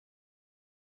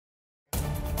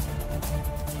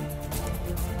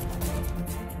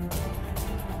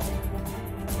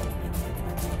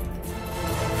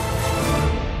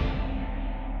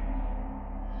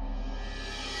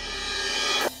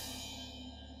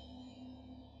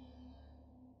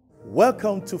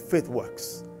Welcome to Faith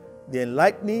Works, the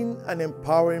enlightening and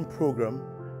empowering program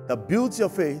that builds your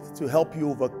faith to help you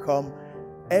overcome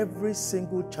every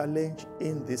single challenge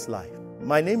in this life.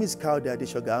 My name is Kayode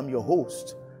Adeshoga. I'm your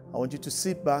host. I want you to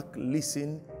sit back,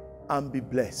 listen, and be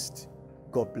blessed.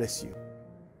 God bless you.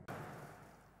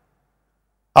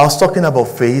 I was talking about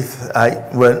faith.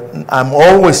 I'm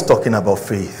always talking about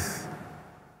faith,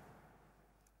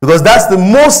 because that's the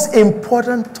most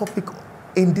important topic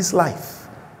in this life.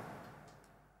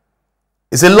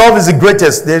 He said, love is the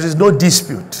greatest. There is no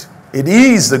dispute. It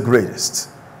is the greatest.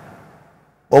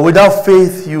 But without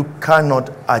faith, you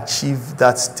cannot achieve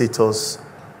that status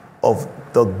of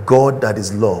the God that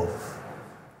is love.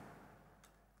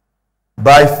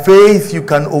 By faith, you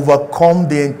can overcome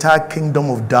the entire kingdom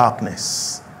of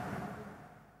darkness.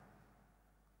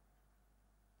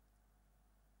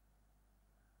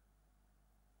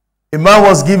 A man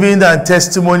was giving a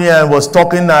testimony and was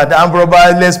talking at Ambrose,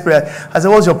 let's pray. I said,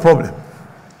 what's your problem?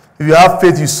 If you have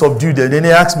faith, you subdue them. Then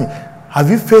he asked me, have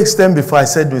you faced them before? I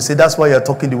said, no. He said, that's why you're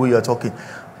talking the way you're talking.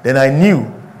 Then I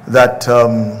knew that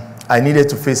I needed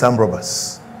to face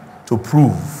Ambrose to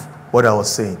prove what I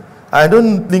was saying. I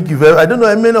don't know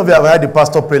how many of you have heard the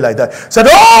pastor pray like that. Said,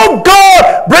 oh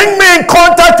God, bring me in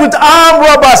contact with armed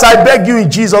robbers, I beg you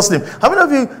in Jesus' name. How many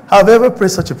of you have ever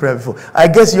prayed such a prayer before? I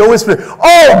guess you always pray,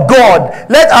 oh God,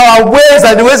 let our ways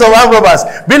and the ways of armed robbers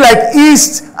be like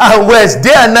east and west,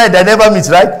 day and night, they never meet,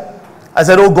 right? I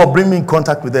said, oh God, bring me in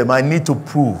contact with them. I need to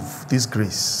prove this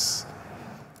grace.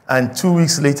 And 2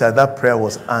 weeks later, that prayer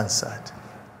was answered.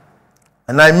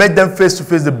 And I met them face to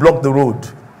face. They blocked the road.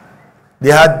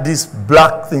 They had this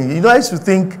black thing. You know, I used to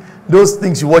think those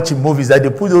things you watch in movies, that they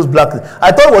put those black things.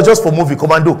 I thought it was just for movie,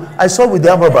 Commando. I saw with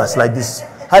the arm robbers like this.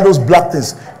 Had those black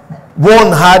things.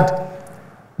 One had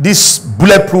this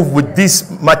bulletproof with this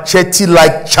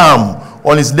machete-like charm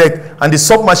on his leg. And the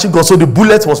submachine gun, so the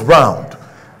bullet was round.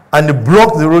 And they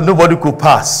blocked the road, nobody could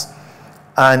pass.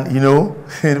 And you know,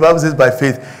 the Bible says by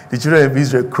faith, the children of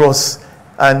Israel crossed,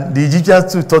 and the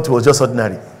Egyptians too thought it was just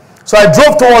ordinary. So I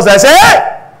drove towards them, I said,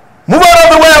 hey, move out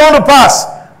of the way, I want to pass.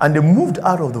 And they moved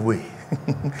out of the way.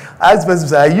 I asked the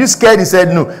person, are you scared? He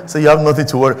said, no. So you have nothing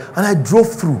to worry. And I drove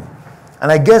through.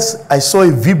 And I guess I saw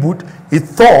a V-boot. He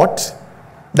thought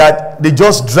that they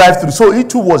just drive through. So he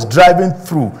too was driving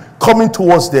through, coming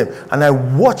towards them. And I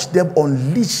watched them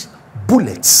unleash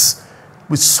bullets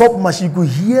with submachine. You could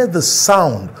hear the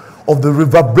sound of the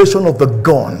reverberation of the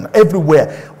gun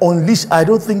everywhere. Unleash. I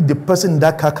don't think the person in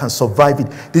that car can survive it.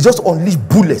 They just unleash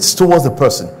bullets towards the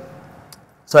person.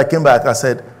 So I came back. I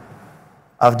said,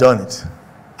 I've done it.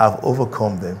 I've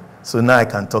overcome them. So now I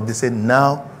can talk. They said,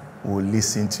 now we'll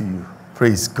listen to you.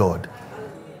 Praise God.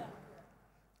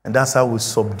 And that's how we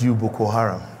subdue Boko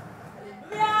Haram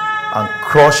and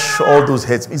crush all those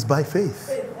heads. It's by faith.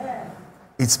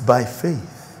 It's by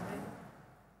faith.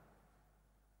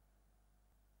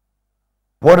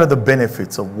 What are the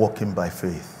benefits of walking by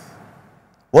faith?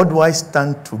 What do I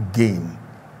stand to gain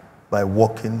by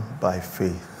walking by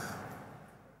faith?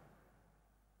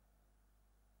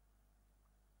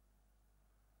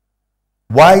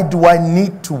 Why do I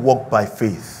need to walk by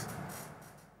faith?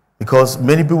 Because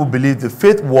many people believe the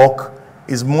faith walk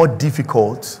is more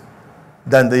difficult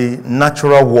than the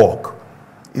natural walk.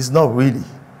 It's not really.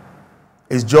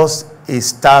 It's just a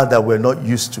style that we're not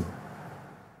used to.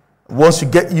 Once you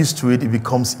get used to it, it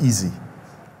becomes easy.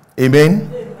 Amen?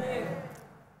 Amen.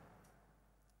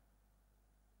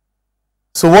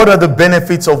 So what are the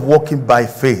benefits of walking by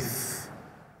faith?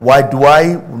 Why do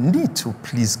I need to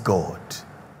please God?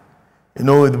 You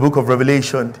know, in the book of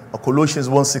Revelation, or Colossians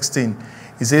 1:16,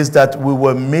 it says that we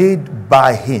were made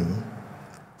by Him,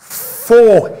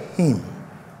 for Him.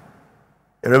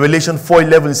 In Revelation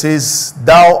 4:11 says,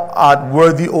 thou art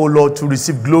worthy, O Lord, to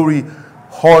receive glory,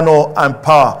 honor, and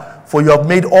power, for you have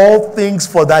made all things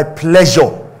for thy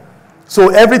pleasure. So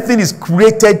everything is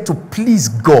created to please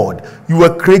God. You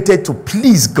were created to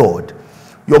please God.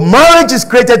 Your marriage is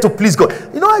created to please God.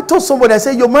 You know, I told somebody, I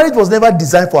said, your marriage was never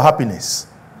designed for happiness.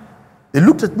 They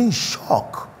looked at me in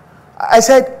shock. I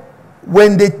said,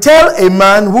 when they tell a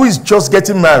man who is just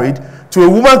getting married to a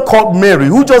woman called Mary,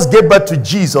 who just gave birth to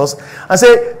Jesus, and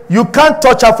say, you can't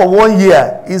touch her for 1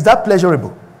 year, is that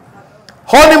pleasurable?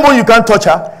 Honeymoon, you can't touch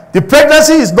her. The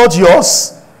pregnancy is not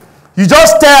yours. You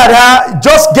just stare at her,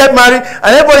 just get married, and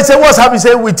everybody say, what's happening?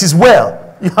 Say, it is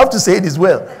well. You have to say it is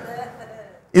well.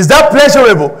 Is that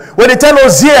pleasurable? When they tell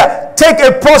us here, take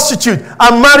a prostitute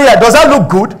and marry her, does that look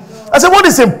good? I said, what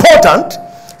is important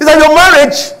is that your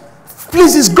marriage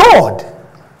pleases God,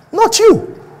 not you.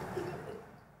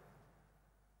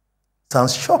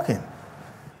 Sounds shocking.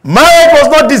 Marriage was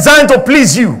not designed to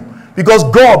please you. Because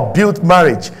God built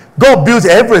marriage. God built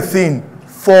everything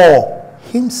for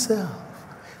himself.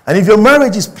 And if your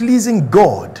marriage is pleasing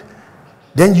God,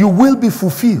 then you will be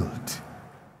fulfilled.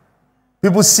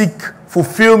 People seek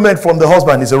fulfillment from the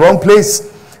husband. It's a wrong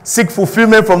place. Seek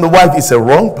fulfillment from the wife. It's a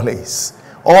wrong place.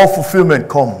 All fulfillment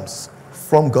comes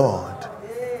from God.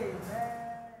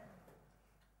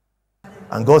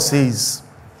 And God says,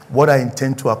 what I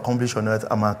intend to accomplish on earth,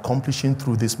 I'm accomplishing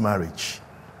through this marriage.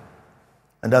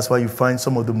 And that's why you find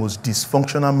some of the most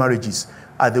dysfunctional marriages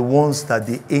are the ones that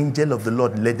the angel of the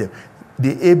Lord led them.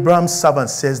 The Abraham servant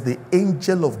says, the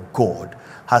angel of God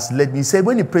has led me. He said,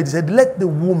 when he prayed, he said, let the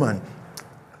woman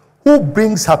who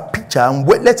brings her picture, and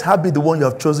let her be the one you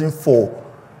have chosen for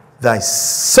thy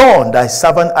son, thy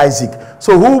servant Isaac.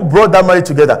 So who brought that marriage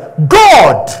together?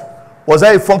 God. Was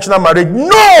that a functional marriage?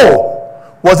 No.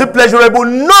 Was it pleasurable?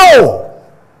 No.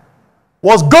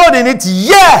 Was God in it?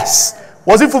 Yes.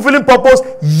 Was it fulfilling purpose?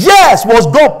 Yes. Was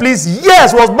God pleased?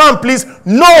 Yes. Was man pleased?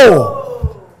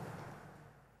 No.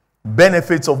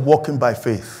 Benefits of walking by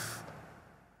faith.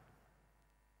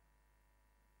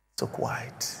 So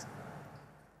quiet.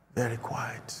 Very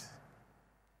quiet.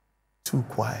 Too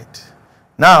quiet.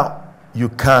 Now, you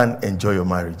can enjoy your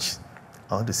marriage.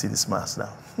 I want to see the smiles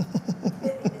now.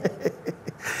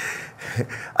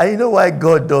 And you know why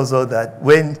God does all that?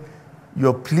 When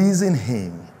you're pleasing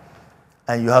him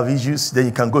and you have issues, then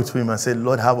you can go to him and say,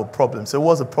 Lord, I have a problem. So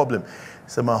what's the problem?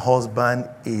 So my husband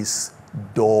is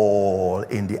dull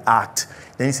in the act.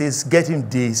 Then he says, get him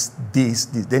this.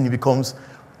 Then he becomes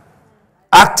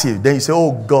active. Then you say,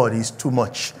 oh God, he's too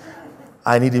much.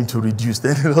 I need him to reduce.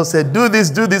 Then the Lord said, do this.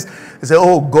 He said,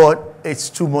 oh God, it's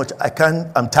too much.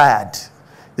 I'm tired.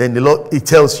 Then the Lord, he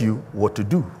tells you what to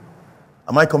do.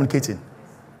 Am I communicating?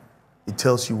 It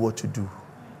tells you what to do.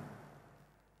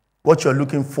 What you're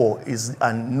looking for is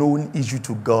a known issue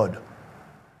to God.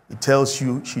 It tells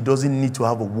you she doesn't need to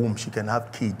have a womb. She can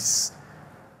have kids.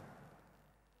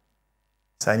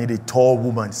 So I need a tall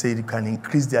woman. Say you can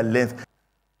increase their length.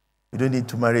 You don't need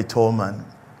to marry a tall man.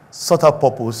 Sort out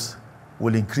purpose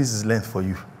will increase his length for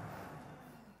you.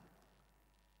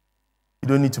 You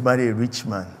don't need to marry a rich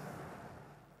man.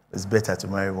 It's better to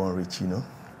marry one rich, you know.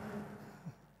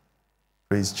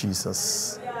 Praise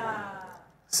Jesus.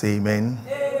 Say amen.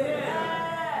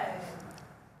 Amen.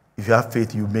 If you have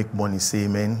faith, you make money. Say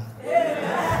amen.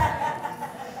 Amen.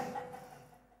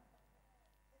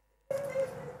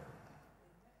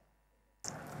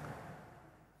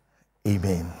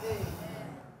 Amen.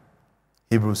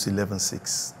 Hebrews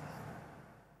 11:6.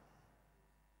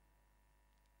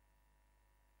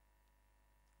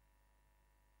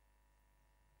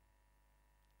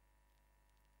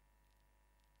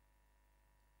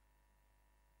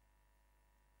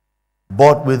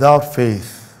 But without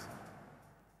faith,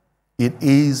 it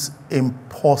is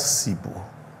impossible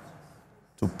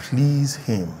to please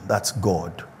him, that's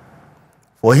God.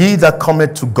 For he that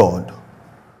cometh to God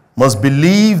must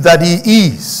believe that he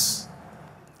is,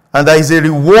 and that he is a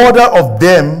rewarder of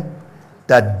them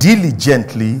that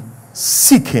diligently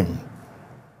seek him.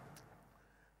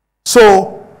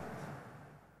 So,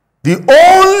 the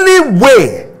only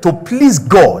way to please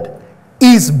God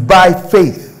is by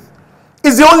faith.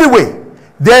 It's the only way.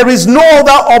 There is no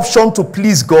other option to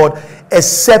please God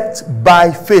except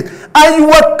by faith. And you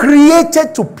were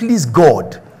created to please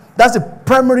God. That's the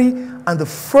primary and the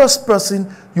first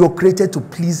person you're created to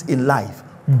please in life.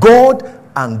 God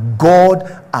and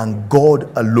God and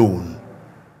God alone.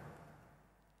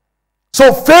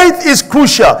 So faith is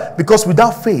crucial, because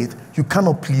without faith, you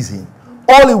cannot please him.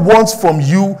 All he wants from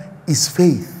you is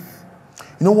faith.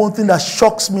 You know one thing that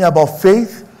shocks me about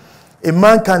faith? A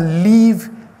man can live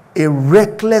a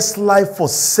reckless life for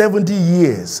 70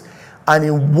 years and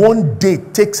in one day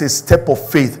takes a step of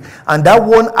faith, and that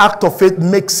one act of faith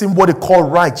makes him what they call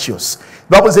righteous.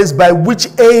 The Bible says, by which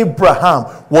Abraham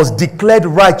was declared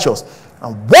righteous,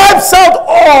 and wipes out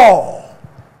all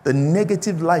the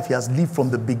negative life he has lived from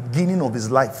the beginning of his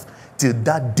life till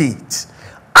that date.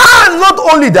 And not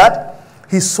only that,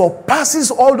 he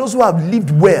surpasses all those who have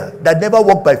lived well, that never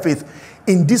walked by faith,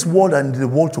 in this world and in the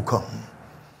world to come.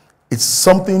 It's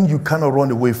something you cannot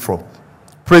run away from.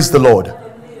 Praise the Lord.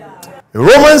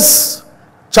 Romans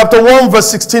chapter 1 verse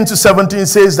 16 to 17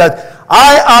 says that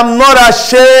I am not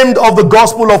ashamed of the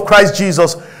gospel of Christ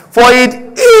Jesus, for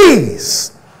it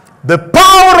is the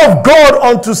power of God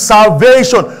unto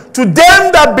salvation to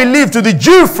them that believe, to the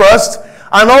Jew first,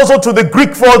 and also to the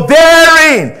Greek. For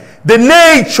therein the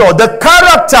nature, the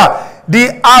character,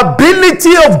 the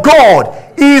ability of God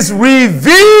is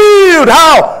revealed.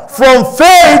 How? From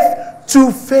faith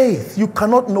to faith. You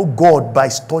cannot know God by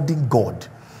studying God.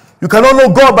 You cannot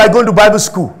know God by going to Bible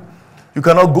school. You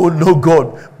cannot know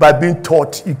God by being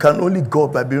taught. You can only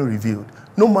God by being revealed.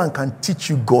 No man can teach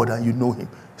you God and you know him.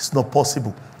 It's not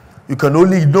possible. You can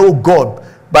only know God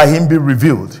by him being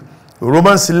revealed.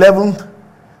 Romans 11,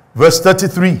 verse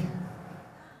 33.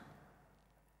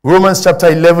 Romans chapter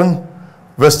 11,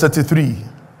 verse 33.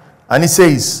 And it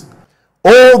says,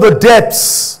 all the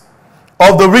depths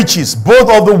of the riches, both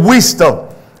of the wisdom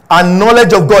and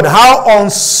knowledge of God, how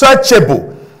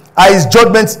unsearchable are his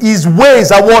judgments, his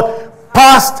ways are what?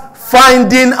 Past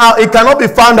finding out. It cannot be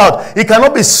found out. It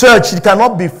cannot be searched. It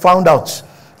cannot be found out.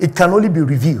 It can only be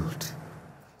revealed.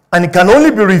 And it can only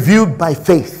be revealed by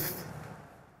faith.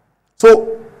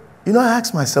 So, I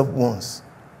asked myself once,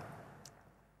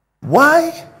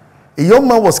 why a young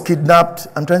man was kidnapped.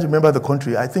 I'm trying to remember the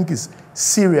country. I think it's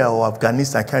Syria or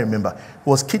Afghanistan. I can't remember. He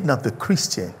was kidnapped, a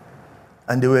Christian.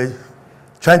 And they were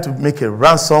trying to make a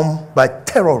ransom by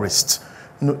terrorists.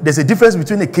 There's a difference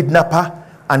between a kidnapper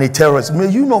and a terrorist. May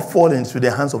you not fall into the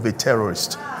hands of a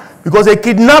terrorist. Because a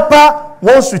kidnapper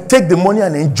wants to take the money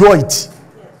and enjoy it.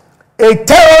 A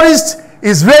terrorist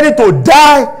is ready to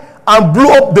die and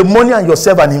blow up the money and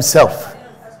yourself and himself.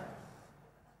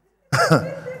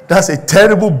 That's a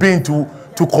terrible being to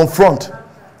confront.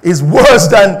 It's worse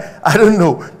than, I don't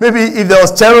know, maybe if there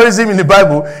was terrorism in the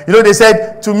Bible, they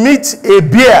said to meet a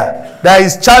bear that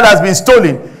his child has been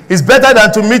stolen is better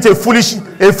than to meet a foolish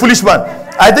man.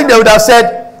 I think they would have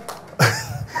said,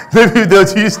 maybe they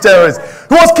would use terrorists.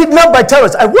 He was kidnapped by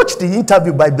terrorists. I watched the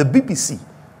interview by the BBC.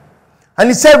 And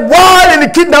he said, while in the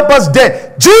kidnapper's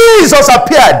den, Jesus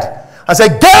appeared. I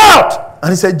said, get out!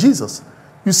 And he said, Jesus,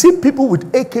 you see people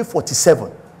with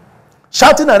AK-47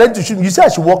 shouting and ready to shoot. You say I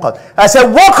should walk out. I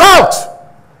said, walk out!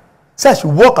 He said I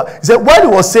should walk out. He said, while he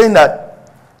was saying that,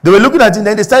 they were looking at him,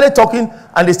 then they started talking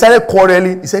and they started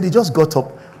quarreling. He said he just got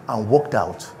up and walked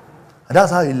out. And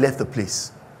that's how he left the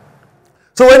place.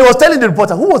 So when he was telling the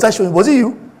reporter, who was I showing? Was it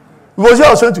you? It was you I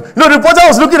was showing to. The reporter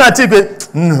was looking at him.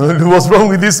 No, what's wrong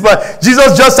with this man?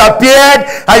 Jesus just appeared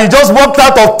and he just walked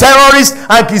out of terrorists.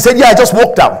 And he said, yeah, I just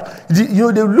walked out. They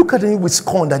look at him with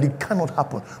scorn that it cannot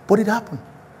happen. But it happened.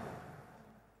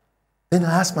 Then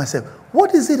I asked myself,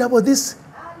 what is it about this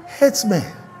headsman?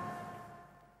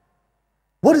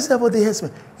 What is it about the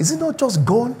headsman? Is it not just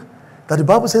gone? That the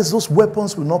Bible says those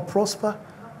weapons will not prosper?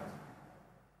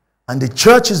 And the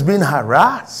church is being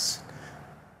harassed?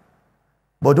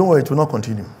 But don't worry, it will not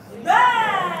continue.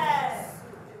 Amen.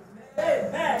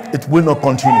 It will not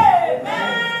continue.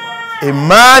 Amen. A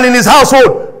man in his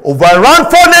household overran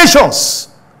 4 nations.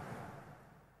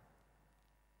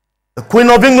 The Queen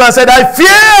of England said, I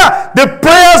fear the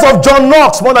prayers of John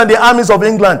Knox more than the armies of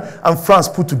England and France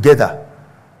put together.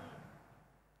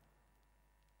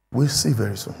 We'll see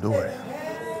very soon, don't worry.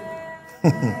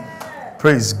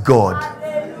 Praise God.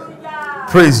 Hallelujah.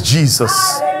 Praise Jesus.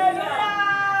 Hallelujah.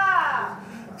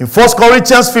 In 1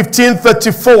 Corinthians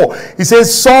 15:34, he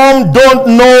says, some don't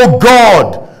know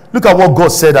God. Look at what God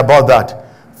said about that.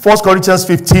 1 Corinthians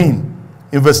 15.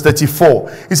 In verse 34,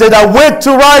 he said, awake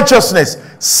to righteousness,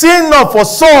 sin not, for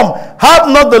some have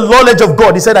not the knowledge of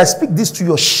God. He said, I speak this to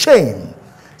your shame.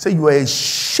 So you are a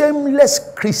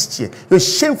shameless Christian. You're a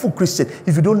shameful Christian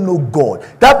if you don't know God.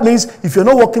 That means if you're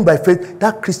not walking by faith,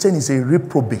 that Christian is a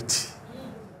reprobate.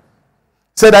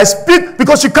 He said, I speak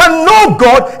because you can't know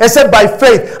God except by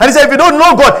faith. And he said, if you don't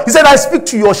know God, he said, I speak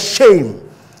to your shame.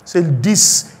 He said,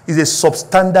 this is a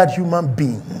substandard human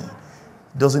being.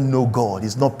 Doesn't know God,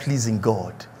 is not pleasing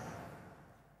God.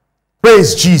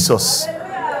 Praise Jesus.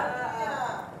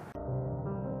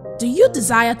 Do you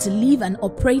desire to live and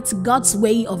operate God's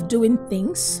way of doing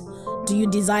things? Do you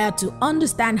desire to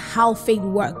understand how faith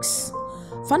works?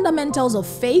 Fundamentals of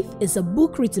Faith is a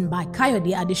book written by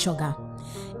Kayode Adeshoga.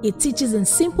 It teaches in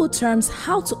simple terms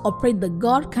how to operate the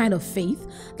God kind of faith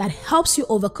that helps you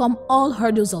overcome all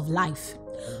hurdles of life.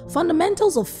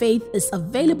 Fundamentals of Faith is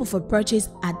available for purchase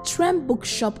at Trem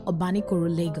Bookshop, Obanikoro,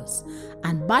 Lagos,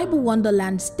 and Bible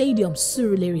Wonderland Stadium,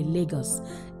 Surulere, Lagos.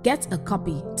 Get a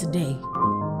copy today.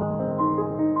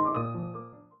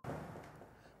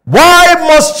 Why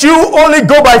must you only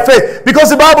go by faith? Because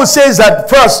the Bible says that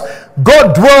first,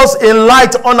 God dwells in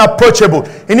light unapproachable.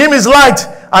 In him is light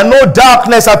and no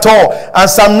darkness at all. And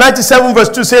Psalm 97 verse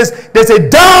 2 says, there's a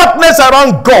darkness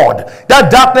around God.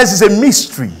 That darkness is a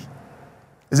mystery.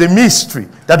 It's a mystery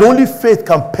that only faith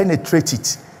can penetrate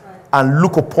it and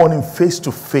look upon him face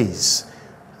to face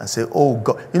and say, oh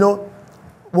God.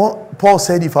 What Paul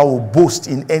said, if I will boast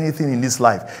in anything in this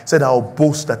life, he said, I will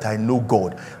boast that I know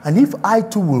God. And if I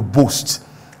too will boast,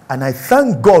 and I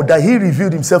thank God that he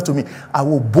revealed himself to me, I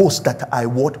will boast that I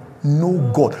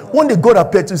know God. One day God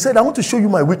appeared to me, he said, I want to show you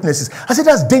my weaknesses. I said,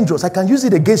 that's dangerous. I can use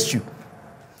it against you.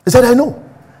 He said, I know.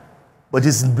 But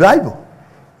it's in the Bible.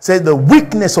 It said the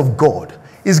weakness of God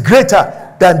is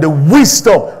greater than the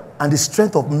wisdom and the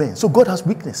strength of men. So God has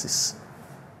weaknesses.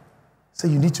 So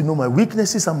you need to know my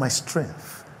weaknesses and my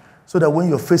strength, so that when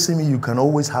you're facing me, you can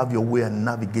always have your way and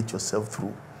navigate yourself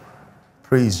through.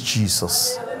 Praise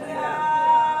Jesus.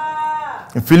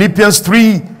 In Philippians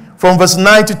 3, from verse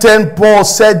 9 to 10, Paul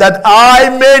said that I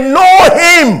may know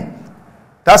him.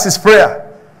 That's his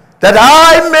prayer. That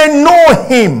I may know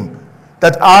him.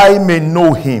 That I may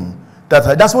know him.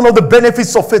 That's one of the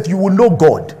benefits of faith. You will know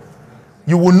God.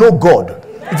 You will know God.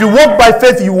 If you walk by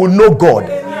faith, you will know God.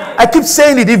 I keep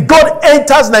saying it. If God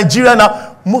enters Nigeria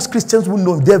now, most Christians will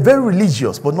know him. They're very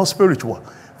religious, but not spiritual.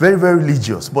 Very, very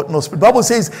religious, but not spiritual. The Bible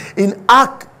says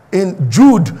in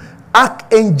Jude,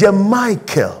 Archangel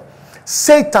Michael,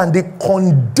 Satan, the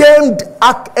condemned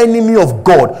arch-enemy of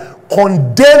God,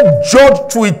 condemned Job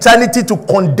to eternity, to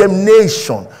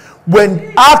condemnation.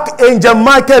 When Archangel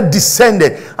Michael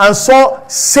descended and saw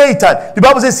Satan, the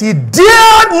Bible says he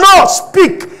dared not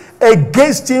speak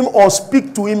against him or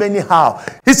speak to him anyhow.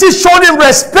 He still showed him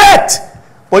respect.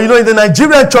 But in the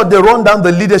Nigerian church, they run down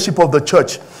the leadership of the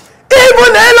church.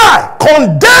 Even Eli,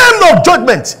 condemned of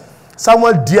judgment,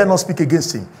 Samuel dare not speak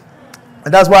against him.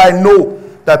 And that's why I know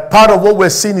that part of what we're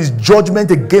seeing is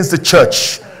judgment against the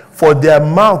church for their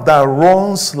mouth that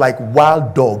runs like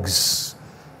wild dogs.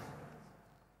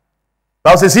 The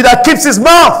Bible says, he that keeps his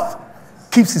mouth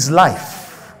keeps his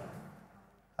life.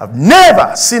 I've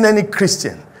never seen any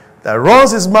Christian that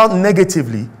runs his mouth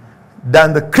negatively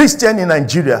than the Christian in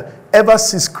Nigeria ever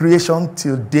since creation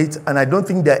till date, and I don't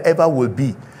think there ever will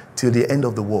be till the end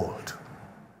of the world.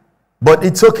 But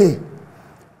it's okay.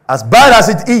 As bad as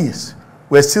it is,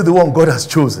 we're still the one God has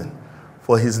chosen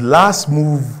for his last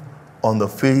move on the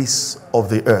face of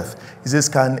the earth. He says,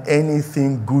 can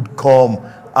anything good come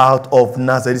out of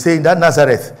Nazareth? He's saying that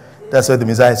Nazareth, that's where the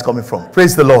Messiah is coming from.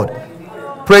 Praise the Lord.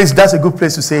 Praise, that's a good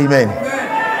place to say amen.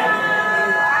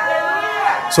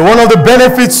 So one of the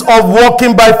benefits of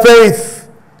walking by faith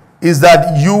is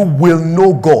that you will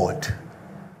know God.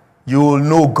 You will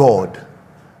know God.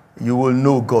 You will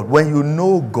know God. When you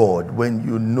know God, when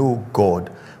you know God,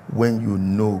 when you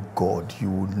know God, you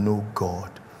will know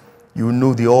God. You will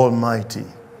know the Almighty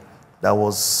that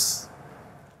was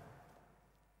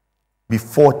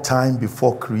before time,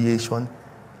 before creation.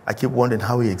 I keep wondering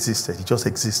how he existed. He just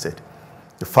existed.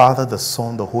 The Father, the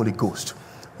Son, the Holy Ghost.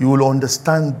 You will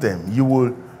understand them. You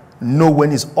will know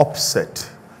when he's upset.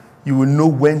 You will know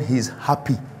when he's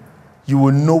happy. You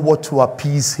will know what to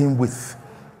appease him with.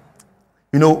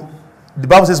 The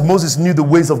Bible says Moses knew the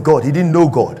ways of God. He didn't know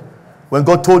God. When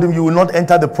God told him, you will not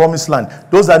enter the promised land.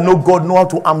 Those that know God know how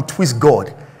to twist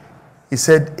God. He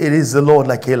said, it is the Lord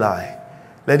like Eli.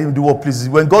 Let him do what pleases.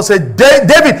 When God said,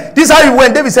 David, this is how you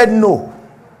went. David said, no.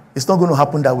 It's not going to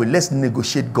happen that way. Let's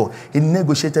negotiate God. He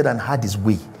negotiated and had his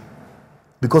way.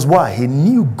 Because why? He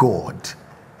knew God.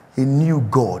 He knew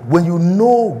God. When you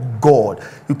know God,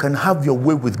 you can have your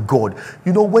way with God.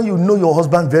 When you know your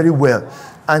husband very well,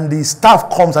 and the staff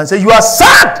comes and says, you are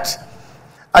sacked.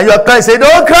 And you are crying, say,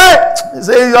 don't cry.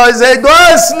 Say, go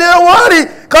and sleep, don't worry.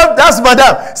 Come, that's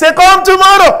madam. Say, come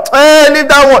tomorrow. Leave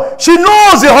that one. She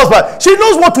knows the husband. She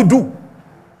knows what to do.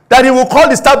 That he will call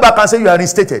the staff back and say, you are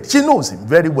reinstated. She knows him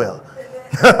very well.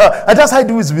 And that's how I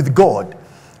do it with God.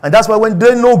 And that's why when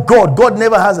they know God, God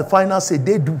never has a final say.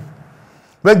 They do.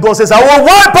 When God says, I will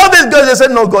wipe out this girl, they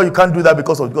said, no, God, you can't do that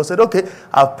because of God. Said, okay,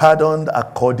 I've pardoned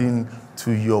according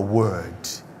to your word.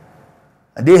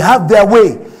 And they have their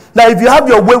way. Now, if you have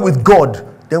your way with God,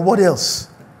 then what else?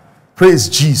 Praise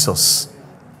Jesus.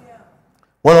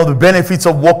 One of the benefits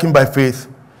of walking by faith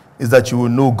is that you will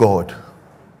know God.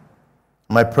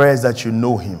 My prayer is that you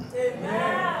know him.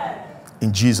 Amen.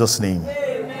 In Jesus' name.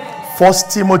 Amen. 1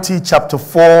 Timothy chapter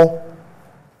 4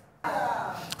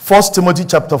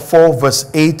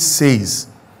 verse 8 says,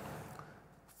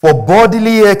 for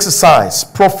bodily exercise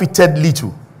profited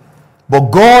little, but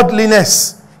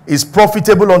godliness is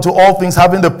profitable unto all things,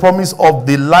 having the promise of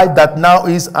the life that now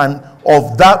is and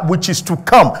of that which is to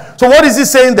come. So what is he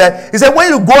saying there? He said when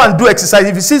you go and do exercise,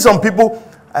 if you see some people,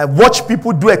 watch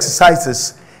people do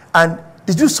exercises, and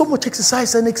they do so much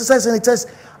exercise and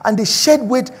they shed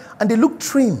weight and they look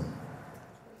trim.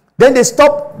 Then they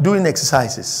stop doing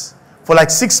exercises for like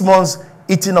 6 months,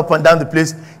 eating up and down the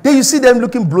place. Then you see them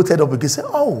looking bloated up again. Say,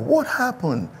 oh, what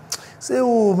happened? Say,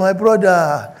 oh, my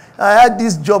brother, I had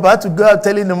this job. I had to go out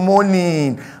early in the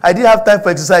morning. I didn't have time for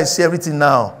exercise. See everything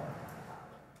now.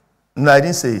 No, I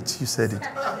didn't say it. You said it.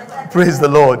 Praise the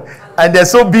Lord. And they're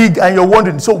so big and you're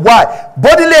wondering. So why?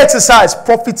 Bodily exercise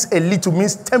profits a little,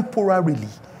 means temporarily.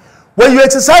 When you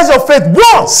exercise your faith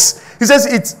once, He says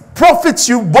it profits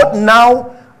you both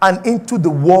now and into the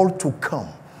world to come.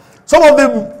 Some of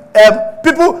the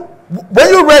people, when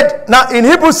you read, now in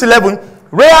Hebrews 11,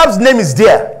 Rahab's name is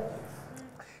there.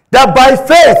 That by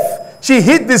faith, she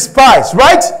hid the spies,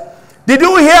 right? Did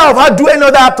you hear of her do any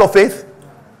other act of faith?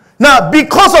 Now,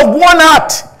 because of one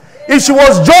act, if she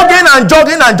was jogging and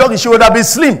jogging and jogging, she would have been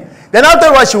slim. Then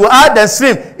afterwards, she will add and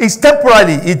slim. It's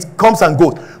temporarily, it comes and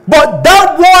goes. But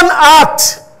that one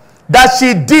act that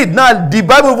she did, now the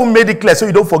Bible even made it clear so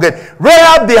you don't forget.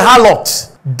 Rahab the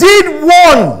harlot did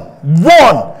one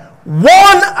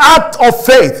act of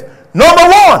faith. Number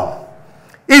one,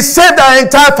 it saved her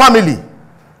entire family.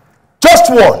 Just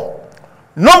one.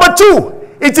 Number two,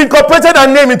 it incorporated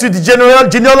her name into the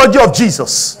genealogy of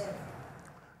Jesus.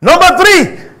 Number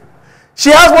three,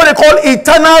 she has what they call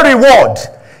eternal reward.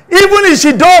 Even if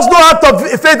she does no act of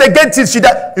faith against it, she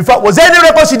died. In fact, was there any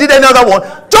record she did another one?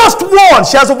 Just one.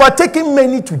 She has overtaken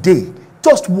many today.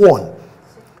 Just one.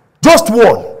 Just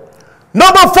one.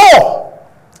 Number four,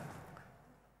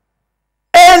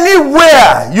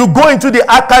 anywhere you go into the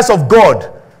archives of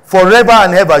God, forever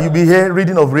and ever, you'll be here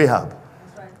reading of Rahab.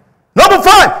 Number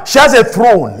five, she has a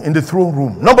throne in the throne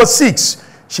room. Number six,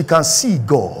 she can see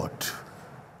God,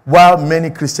 while many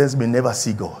Christians may never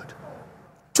see God.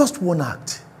 Just one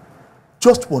act.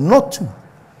 Just one, not two.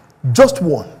 Just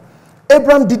one.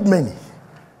 Abraham did many.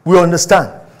 We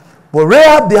understand. But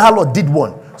Rahab the harlot did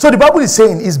one. So the Bible is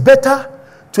saying it's better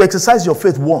to exercise your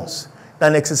faith once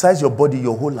than exercise your body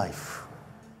your whole life.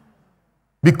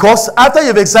 Because after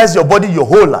you've exercised your body your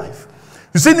whole life,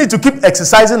 you still need to keep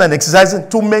exercising and exercising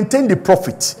to maintain the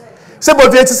profit. So, but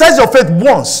if you exercise your faith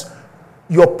once,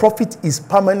 your profit is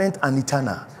permanent and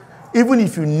eternal. Even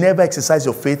if you never exercise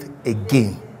your faith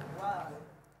again.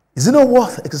 Is it not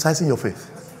worth exercising your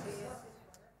faith?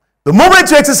 The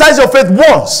moment you exercise your faith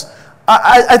once,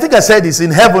 I think I said this, in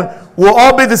heaven, we'll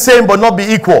all be the same but not be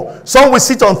equal. Some will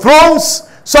sit on thrones,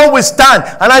 some will stand.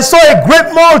 And I saw a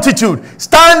great multitude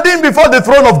standing before the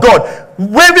throne of God,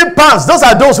 waving palms. Those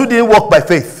are those who didn't walk by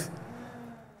faith.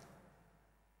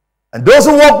 And those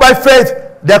who walk by faith,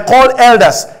 they're called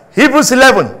elders. Hebrews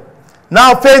 11.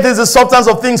 Now faith is the substance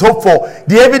of things hoped for,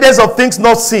 the evidence of things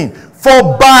not seen.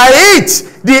 For by it,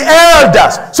 the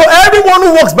elders. So everyone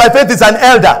who walks by faith is an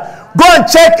elder. Go and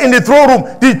check in the throne room,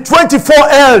 the 24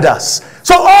 elders.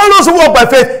 So all those who walk by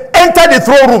faith enter the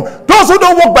throne room. Those who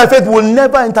don't walk by faith will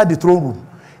never enter the throne room.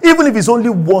 Even if it's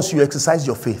only once you exercise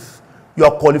your faith, you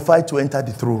are qualified to enter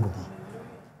the throne room.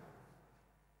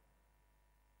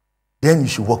 Then you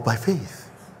should walk by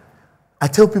faith. I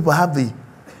tell people I have the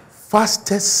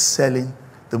fastest selling,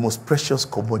 the most precious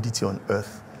commodity on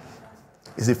earth.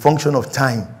 It's a function of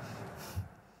time.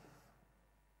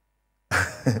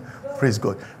 Praise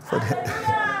God.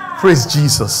 Praise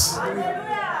Jesus.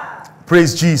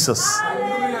 Praise Jesus.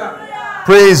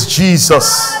 Praise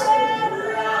Jesus.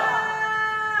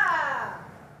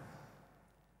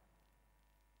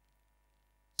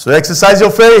 So exercise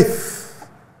your faith.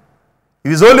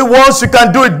 If it's only once you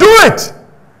can do it, do it.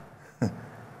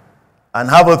 And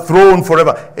have a throne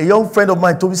forever. A young friend of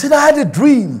mine told me, he said, I had a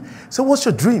dream. I said, what's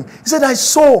your dream? He said, I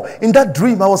saw in that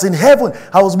dream, I was in heaven.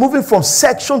 I was moving from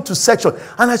section to section.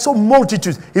 And I saw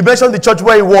multitudes. He mentioned the church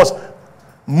where he was.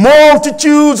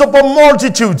 Multitudes upon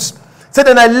multitudes. He said,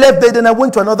 and I left there, then I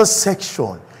went to another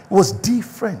section. It was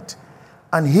different.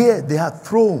 And here they had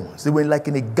thrones. They were like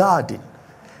in a garden.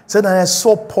 He said, and I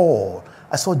saw Paul.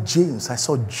 I saw James. I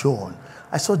saw John.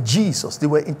 I saw Jesus. They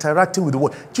were interacting with the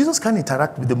world. Jesus can't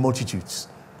interact with the multitudes.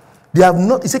 They have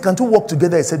not. He said, "Can two walk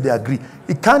together?" He said, "They agree."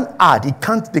 He can't add.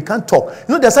 They can't talk.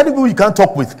 You know, there are certain people you can't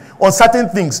talk with on certain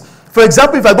things. For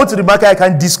example, if I go to the market, I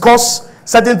can discuss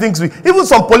certain things with. Even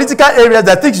some political areas,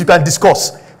 there are things you can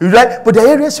discuss. Right? But there are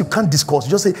areas you can't discuss.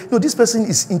 You just say, "No, this person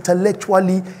is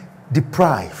intellectually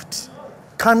deprived.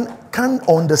 Can't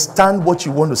understand what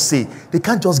you want to say. They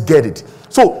can't just get it."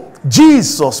 So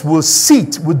Jesus will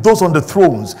sit with those on the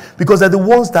thrones because they're the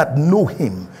ones that know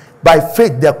him. By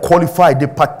faith, they're qualified. They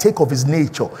partake of his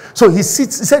nature. So he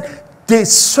sits. He said, they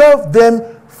serve them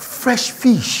fresh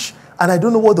fish. And I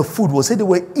don't know what the food was. He said they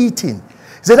were eating.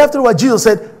 He said, afterward, Jesus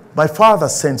said, my Father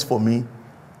sends for me.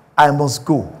 I must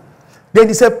go. Then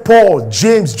he said, Paul,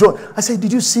 James, John. I said,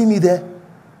 did you see me there?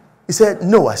 He said,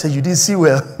 no. I said, you didn't see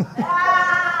well.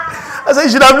 I said, you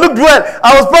should have looked well.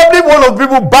 I was probably one of the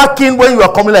people back in when you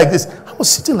were coming like this. I was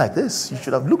sitting like this. You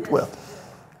should have looked well.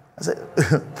 I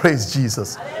said, praise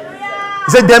Jesus. Hallelujah.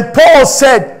 He said, then Paul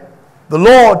said, the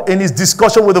Lord in his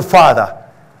discussion with the Father,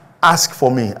 ask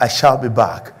for me, I shall be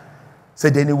back. He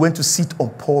said, then he went to sit on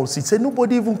Paul's seat. He said,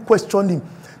 nobody even questioned him.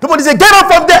 Nobody said, get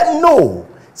up from there. No.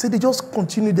 So they just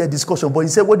continued their discussion. But he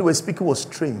said what they were speaking was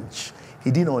strange.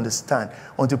 He didn't understand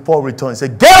until Paul returned. He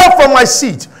said, get up from my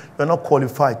seat. You're not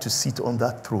qualified to sit on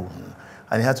that throne.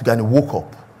 And he had to go, and he woke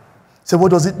up. He said,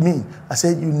 what does it mean? I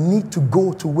said, you need to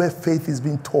go to where faith is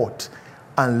being taught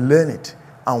and learn it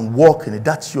and walk in it.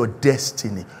 That's your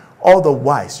destiny.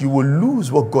 Otherwise, you will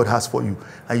lose what God has for you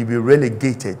and you'll be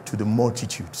relegated to the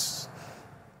multitudes.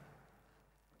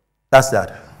 That's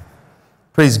that.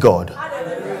 Praise God.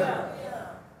 Hallelujah.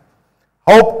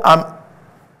 Hope I'm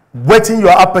whetting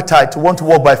your appetite to want to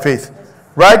walk by faith.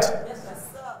 Right? Yes,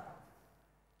 sir.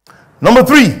 Number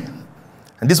 3.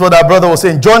 And this is what our brother was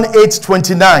saying. John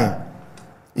 8:29.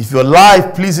 If your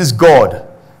life pleases God,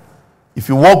 if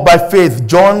you walk by faith,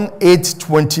 John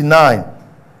 8:29.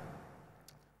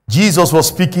 Jesus was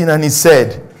speaking and he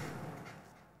said,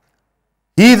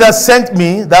 he that sent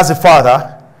me, that's the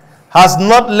Father, has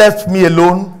not left me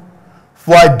alone,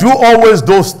 for I do always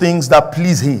those things that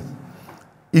please him.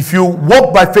 If you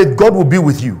walk by faith, God will be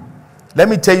with you. Let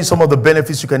me tell you some of the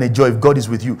benefits you can enjoy if God is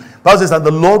with you. The Bible says that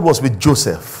the Lord was with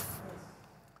Joseph,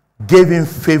 gave him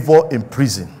favor in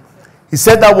prison. He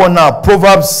said that one now,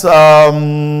 Proverbs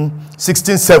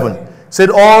 16:7, said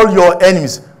all your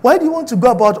enemies. Why do you want to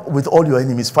go about with all your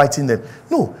enemies, fighting them?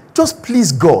 No, just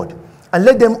please God and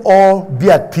let them all be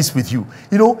at peace with you.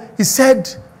 You know, he said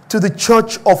to the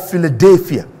church of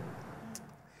Philadelphia,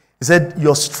 he said,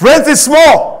 your strength is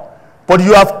small, but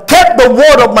you have kept the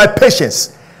word of my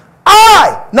patience.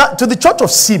 Now to the church of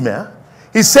Simea,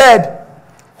 he said,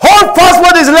 hold fast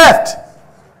what is left.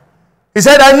 He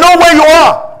said, I know where you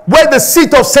are, where the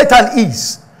seat of Satan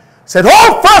is. He said,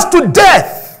 hold fast to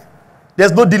death.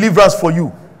 There's no deliverance for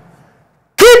you.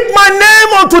 Keep my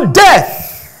name unto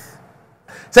death.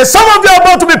 He said, some of you are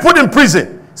about to be put in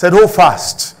prison. He said, hold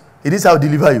fast. It is how I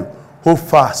deliver you. Hold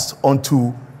fast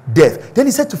unto death. Then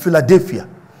he said to Philadelphia,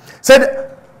 he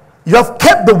said, you have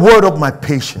kept the word of my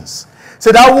patience. He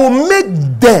said, I will make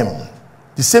them,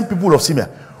 the same people of Simea,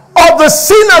 of the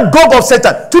synagogue of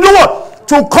Satan, to do what?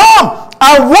 To come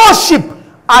and worship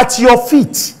at your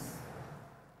feet.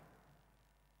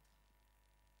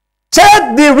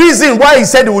 Check the reason why he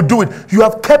said he would do it. You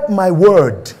have kept my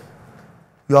word.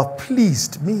 You have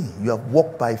pleased me. You have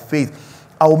walked by faith.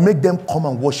 I will make them come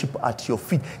and worship at your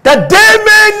feet, that they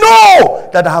may know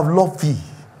that I have loved thee.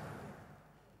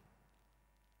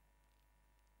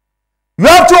 You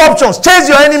have 2 options. Chase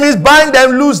your enemies, bind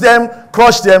them, lose them,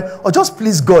 crush them, or just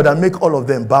please God and make all of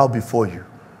them bow before you.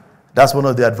 That's one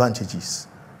of the advantages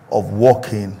of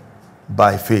walking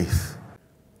by faith.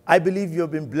 I believe you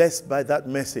have been blessed by that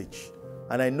message.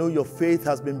 And I know your faith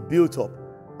has been built up.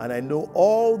 And I know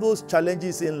all those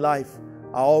challenges in life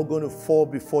are all going to fall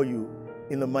before you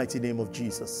in the mighty name of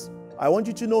Jesus. I want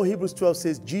you to know Hebrews 12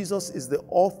 says Jesus is the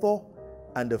author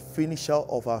and the finisher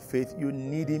of our faith. You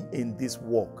need him in this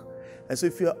walk. And so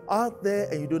if you're out there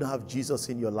and you don't have Jesus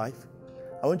in your life,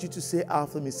 I want you to say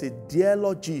after me, say, dear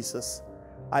Lord Jesus,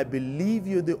 I believe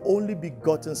you're the only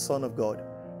begotten Son of God.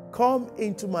 Come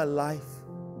into my life,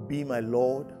 be my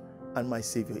Lord and my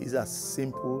Savior. It's as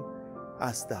simple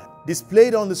as that.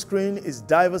 Displayed on the screen is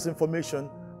diverse information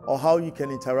on how you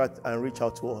can interact and reach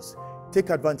out to us. Take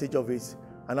advantage of it,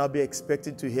 and I'll be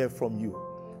expecting to hear from you.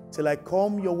 Till I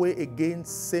come your way again,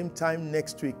 same time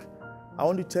next week, I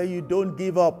want to tell you, don't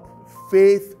give up.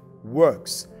 Faith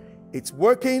works. It's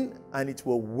working, and it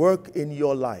will work in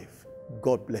your life.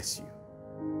 God bless you.